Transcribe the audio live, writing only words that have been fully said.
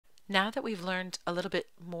Now that we've learned a little bit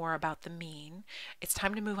more about the mean, it's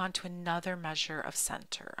time to move on to another measure of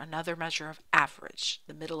center, another measure of average,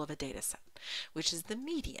 the middle of a data set, which is the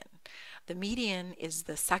median. The median is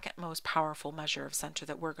the second most powerful measure of center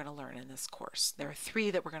that we're going to learn in this course. There are three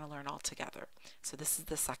that we're going to learn all together. So this is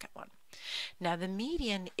the second one. Now the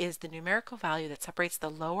median is the numerical value that separates the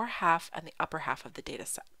lower half and the upper half of the data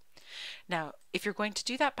set. Now, if you're going to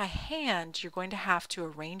do that by hand, you're going to have to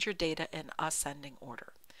arrange your data in ascending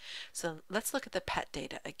order. So let's look at the pet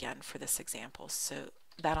data again for this example. So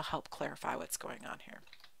that'll help clarify what's going on here.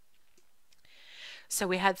 So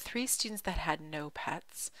we had 3 students that had no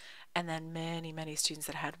pets, and then many students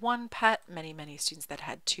that had 1 pet, many students that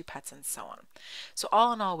had 2 pets, and so on. So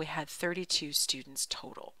all in all, we had 32 students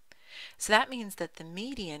total. So that means that the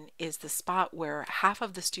median is the spot where half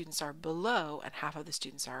of the students are below and half of the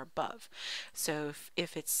students are above. So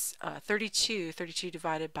if it's 32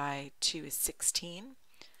 divided by 2 is 16.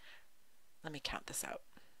 Let me count this out.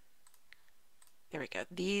 There we go.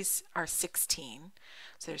 These are 16.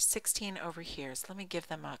 So there's 16 over here. So let me give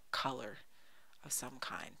them a color of some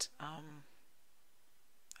kind. I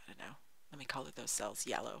don't know. Let me color those cells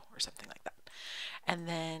yellow or something like that. And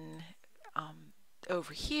then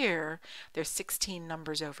over here, there's 16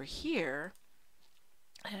 numbers over here.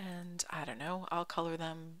 And I don't know. I'll color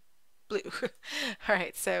them blue. All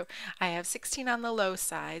right, so I have 16 on the low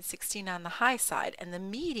side, 16 on the high side, and the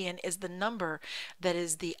median is the number that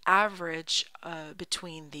is the average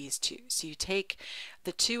between these two. So you take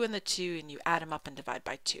the 2 and the 2 and you add them up and divide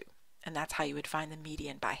by 2, and that's how you would find the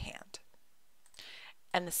median by hand.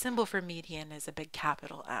 And the symbol for median is a big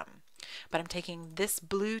capital M. But I'm taking this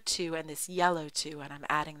blue 2 and this yellow 2 and I'm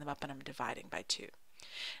adding them up and I'm dividing by 2.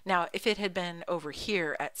 Now, if it had been over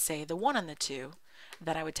here at, say, the 1 and the 2,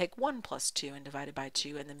 then I would take 1 plus 2 and divide it by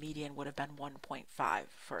 2, and the median would have been 1.5,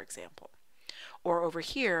 for example. Or over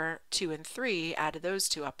here, 2 and 3, added those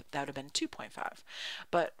two up, that would have been 2.5.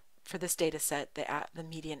 But for this data set, the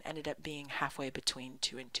median ended up being halfway between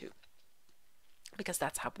 2 and 2, because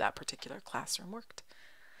that's how that particular classroom worked.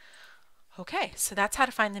 Okay, so that's how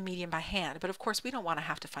to find the median by hand, but of course we don't want to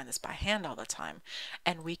have to find this by hand all the time,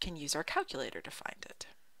 and we can use our calculator to find it.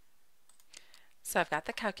 So I've got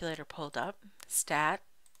the calculator pulled up. Stat,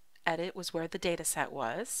 edit was where the data set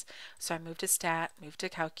was. So I moved to stat, moved to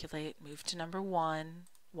calculate, moved to number 1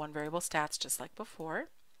 variable stats just like before.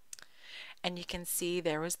 And you can see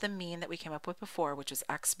there was the mean that we came up with before, which was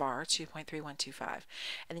x bar 2.3125.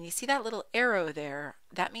 And then you see that little arrow there,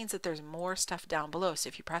 that means that there's more stuff down below. So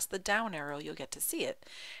if you press the down arrow, you'll get to see it.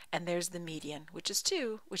 And there's the median, which is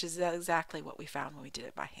 2, which is exactly what we found when we did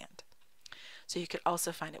it by hand. So you could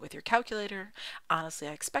also find it with your calculator. Honestly,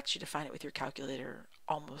 I expect you to find it with your calculator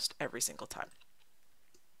almost every single time.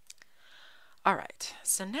 All right,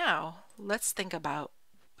 so now let's think about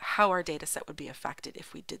how our data set would be affected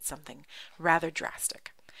if we did something rather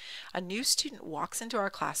drastic. A new student walks into our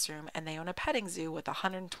classroom and they own a petting zoo with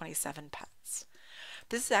 127 pets.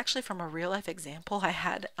 This is actually from a real life example I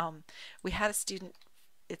had. We had a student,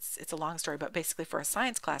 it's a long story, but basically for a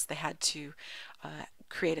science class they had to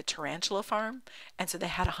create a tarantula farm, and so they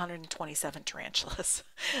had 127 tarantulas,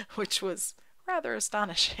 which was rather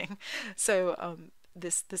astonishing. So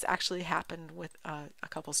this actually happened with a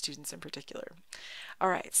couple students in particular. All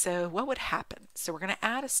right, so what would happen? So we're going to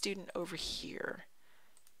add a student over here,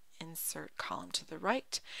 insert column to the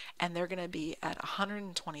right, and they're going to be at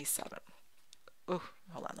 127. Oh,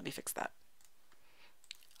 hold on, let me fix that.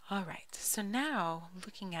 All right, so now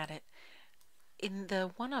looking at it, in the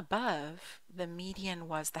one above, the median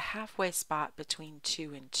was the halfway spot between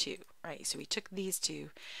 2 and 2, right? So we took these two,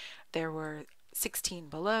 there were 16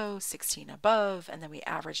 below, 16 above, and then we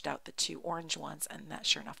averaged out the 2 orange ones, and that,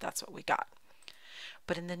 sure enough, that's what we got.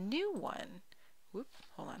 But in the new one,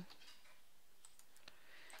 hold on.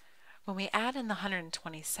 When we add in the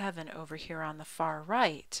 127 over here on the far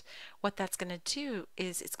right, what that's going to do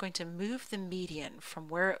is it's going to move the median from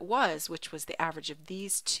where it was, which was the average of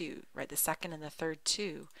these two, right, the second and the third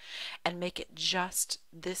two, and make it just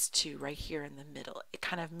this two right here in the middle. It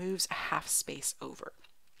kind of moves a half space over.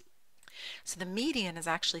 So the median is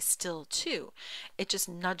actually still 2. It just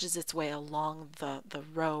nudges its way along the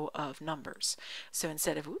row of numbers. So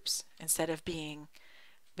instead of being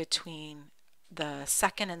between the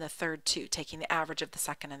second and the third 2, taking the average of the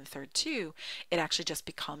second and the third 2, it actually just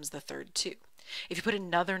becomes the third 2. If you put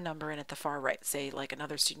another number in at the far right, say like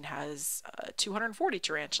another student has 240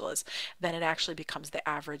 tarantulas, then it actually becomes the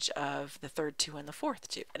average of the third 2 and the fourth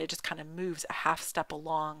 2. And it just kind of moves a half step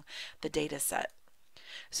along the data set.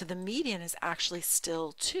 So the median is actually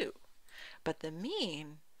still 2, but the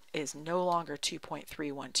mean is no longer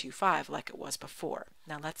 2.3125 like it was before.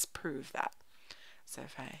 Now let's prove that. So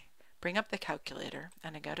if I bring up the calculator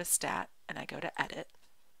and I go to Stat and I go to Edit.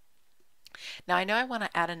 Now I know I want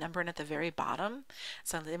to add a number in at the very bottom,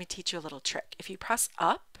 so let me teach you a little trick. If you press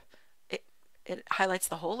up, it highlights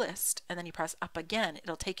the whole list, and then you press up again,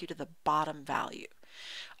 it'll take you to the bottom value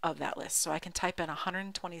of that list. So I can type in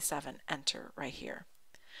 127, enter right here.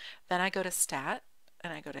 Then I go to Stat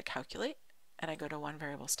and I go to Calculate and I go to one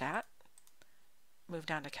variable Stat, move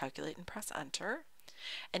down to Calculate and press enter.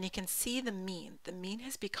 And you can see the mean. The mean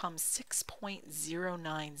has become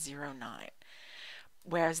 6.0909.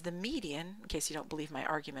 Whereas the median, in case you don't believe my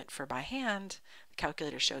argument for by hand, the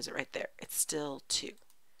calculator shows it right there. It's still 2.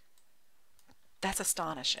 That's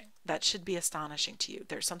astonishing. That should be astonishing to you.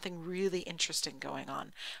 There's something really interesting going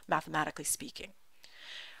on, mathematically speaking.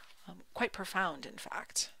 Quite profound, in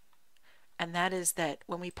fact. And that is that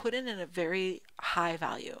when we put in a very high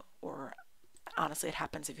value, or honestly it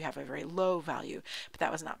happens if you have a very low value, but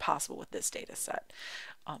that was not possible with this data set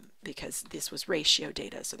because this was ratio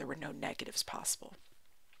data, so there were no negatives possible.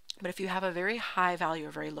 But if you have a very high value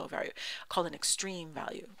or very low value, called an extreme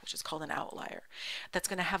value, which is called an outlier, that's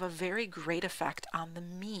going to have a very great effect on the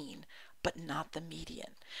mean, but not the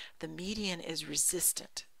median. The median is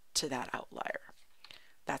resistant to that outlier.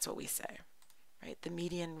 That's what we say, right? The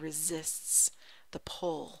median resists the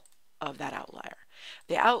pull of that outlier.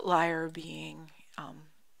 The outlier being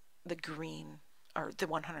the green, or the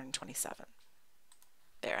 127.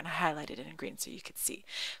 There, and I highlighted it in green so you could see.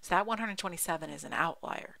 So that 127 is an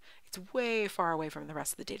outlier. It's way far away from the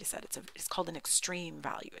rest of the data set. It's called an extreme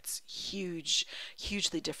value. It's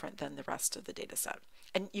hugely different than the rest of the data set.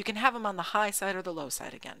 And you can have them on the high side or the low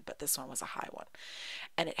side again, but this one was a high one.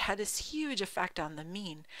 And it had this huge effect on the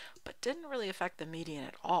mean, but didn't really affect the median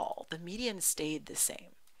at all. The median stayed the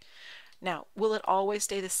same. Now, will it always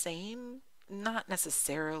stay the same? Not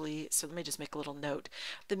necessarily. So let me just make a little note.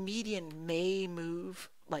 The median may move,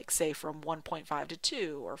 like say from 1.5 to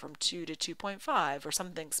 2, or from 2 to 2.5, or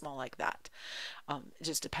something small like that. It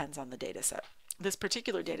just depends on the data set. This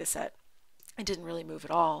particular data set, it didn't really move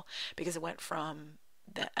at all because it went from,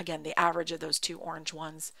 the average of those 2 orange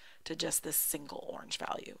ones to just this single orange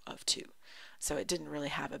value of 2. So it didn't really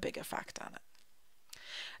have a big effect on it.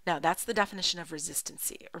 Now that's the definition of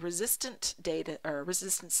resistancy. A resistant data, or a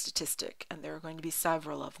resistant statistic, and there are going to be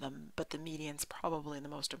several of them, but the median's probably the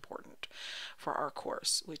most important for our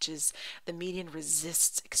course, which is the median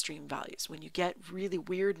resists extreme values. When you get really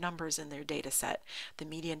weird numbers in their data set, the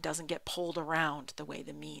median doesn't get pulled around the way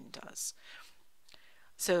the mean does.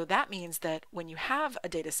 So that means that when you have a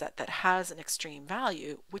data set that has an extreme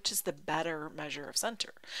value, which is the better measure of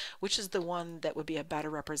center? Which is the one that would be a better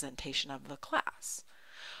representation of the class?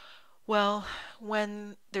 Well,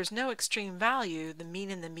 when there's no extreme value, the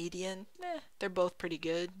mean and the median, they're both pretty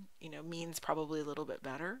good. Mean's probably a little bit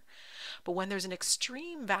better. But when there's an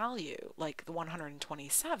extreme value, like the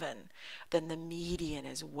 127, then the median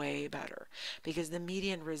is way better because the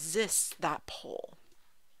median resists that pull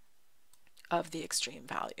of the extreme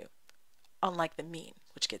value, unlike the mean,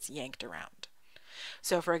 which gets yanked around.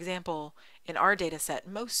 So for example, in our data set,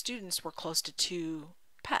 most students were close to 2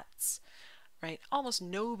 pets. Right? Almost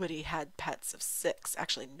nobody had pets of 6.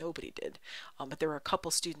 Actually, nobody did. But there were a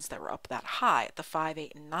couple students that were up that high at the 5,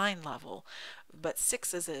 8, and 9 level. But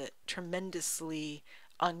 6 is a tremendously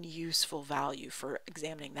unuseful value for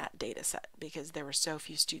examining that data set because there were so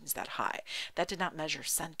few students that high. That did not measure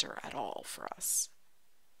center at all for us.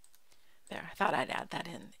 There, I thought I'd add that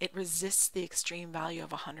in. It resists the extreme value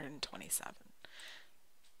of 127.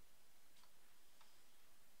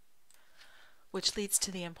 Which leads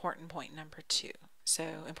to the important point number 2. So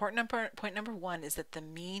point number 1 is that the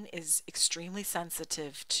mean is extremely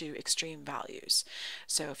sensitive to extreme values.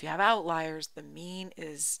 So if you have outliers, the mean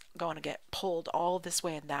is going to get pulled all this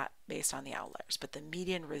way and that based on the outliers, but the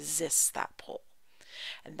median resists that pull.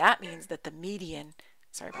 And that means that the median,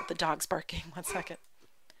 sorry about the dogs barking, 1 second.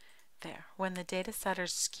 There. When the data set are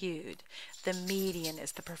skewed, the median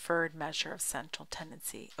is the preferred measure of central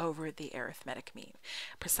tendency over the arithmetic mean,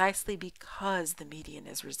 precisely because the median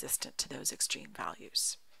is resistant to those extreme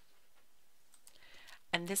values.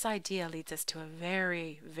 And this idea leads us to a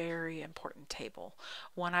very, very important table,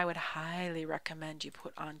 one I would highly recommend you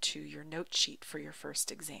put onto your note sheet for your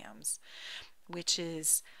first exams, which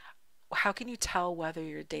is how can you tell whether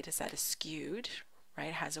your data set is skewed,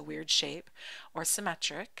 right, has a weird shape, or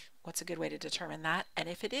symmetric? What's a good way to determine that? And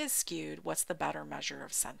if it is skewed, what's the better measure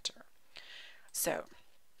of center? So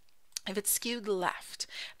if it's skewed left,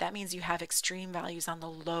 that means you have extreme values on the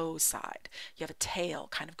low side. You have a tail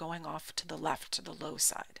kind of going off to the left to the low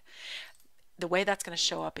side. the way that's going to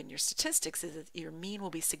show up in your statistics is that your mean will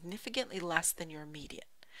be significantly less than your median.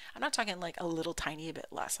 I'm not talking like a little tiny bit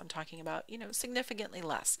less. I'm talking about, significantly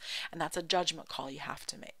less. And that's a judgment call you have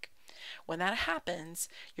to make. When that happens,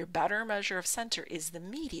 your better measure of center is the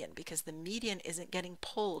median, because the median isn't getting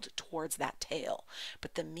pulled towards that tail,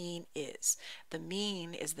 but the mean is. The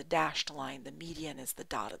mean is the dashed line, the median is the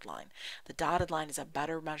dotted line. The dotted line is a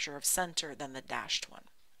better measure of center than the dashed one.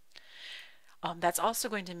 That's also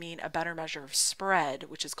going to mean a better measure of spread,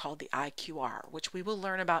 which is called the IQR, which we will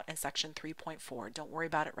learn about in section 3.4. Don't worry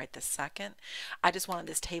about it right this second. I just wanted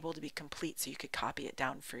this table to be complete so you could copy it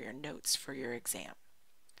down for your notes for your exam.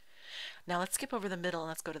 Now let's skip over the middle and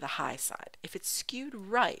let's go to the high side. If it's skewed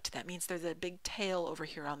right, that means there's a big tail over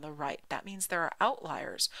here on the right. That means there are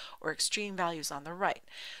outliers or extreme values on the right.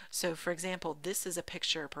 So for example, this is a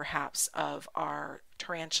picture perhaps of our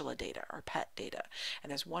tarantula data, our pet data. And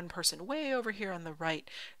there's one person way over here on the right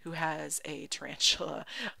who has a tarantula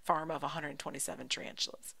farm of 127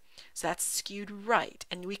 tarantulas. So that's skewed right.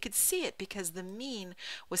 And we could see it because the mean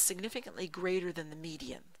was significantly greater than the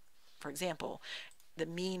median. For example, the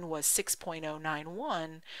mean was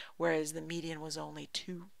 6.091, whereas the median was only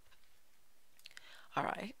 2. All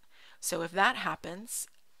right, so if that happens,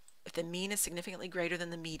 if the mean is significantly greater than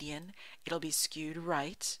the median, it'll be skewed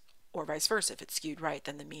right, or vice versa. If it's skewed right,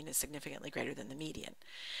 then the mean is significantly greater than the median.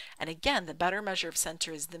 And again, the better measure of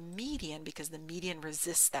center is the median, because the median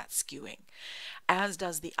resists that skewing, as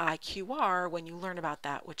does the IQR when you learn about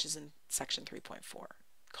that, which is in section 3.4,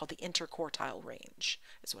 called the interquartile range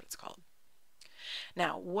is what it's called.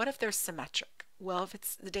 Now, what if they're symmetric? Well,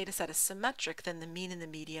 if the data set is symmetric, then the mean and the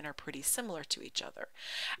median are pretty similar to each other,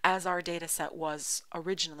 as our data set was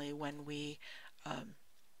originally when we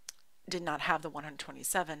did not have the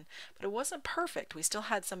 127, but it wasn't perfect. We still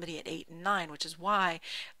had somebody at 8 and 9, which is why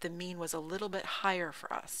the mean was a little bit higher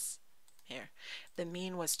for us. Here, the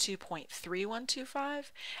mean was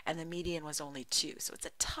 2.3125 and the median was only 2, so it's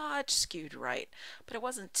a touch skewed right, but it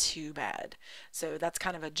wasn't too bad. So that's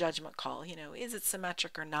kind of a judgment call. Is it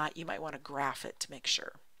symmetric or not? You might want to graph it to make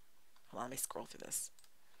sure. Hold on, let me scroll through this.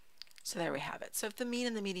 So there we have it. So if the mean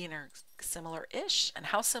and the median are similar-ish, and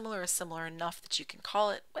how similar is similar enough that you can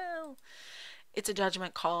call it? Well, it's a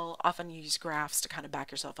judgment call. Often you use graphs to kind of back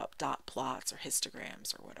yourself up, dot plots or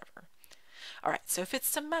histograms or whatever. All right, so if it's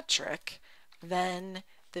symmetric, then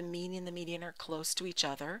the mean and the median are close to each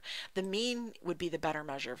other. The mean would be the better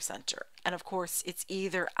measure of center. And of course, it's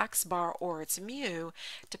either x bar or it's mu,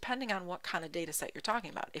 depending on what kind of data set you're talking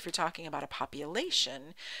about. If you're talking about a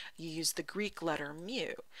population, you use the Greek letter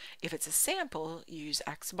mu. If it's a sample, you use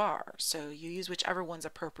x bar. So you use whichever one's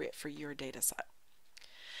appropriate for your data set.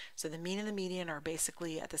 So the mean and the median are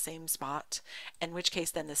basically at the same spot, in which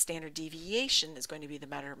case then the standard deviation is going to be the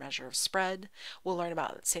better measure of spread. We'll learn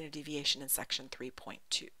about standard deviation in section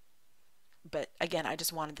 3.2. But again, I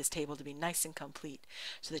just wanted this table to be nice and complete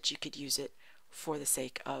so that you could use it for the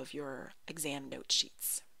sake of your exam note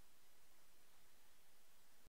sheets.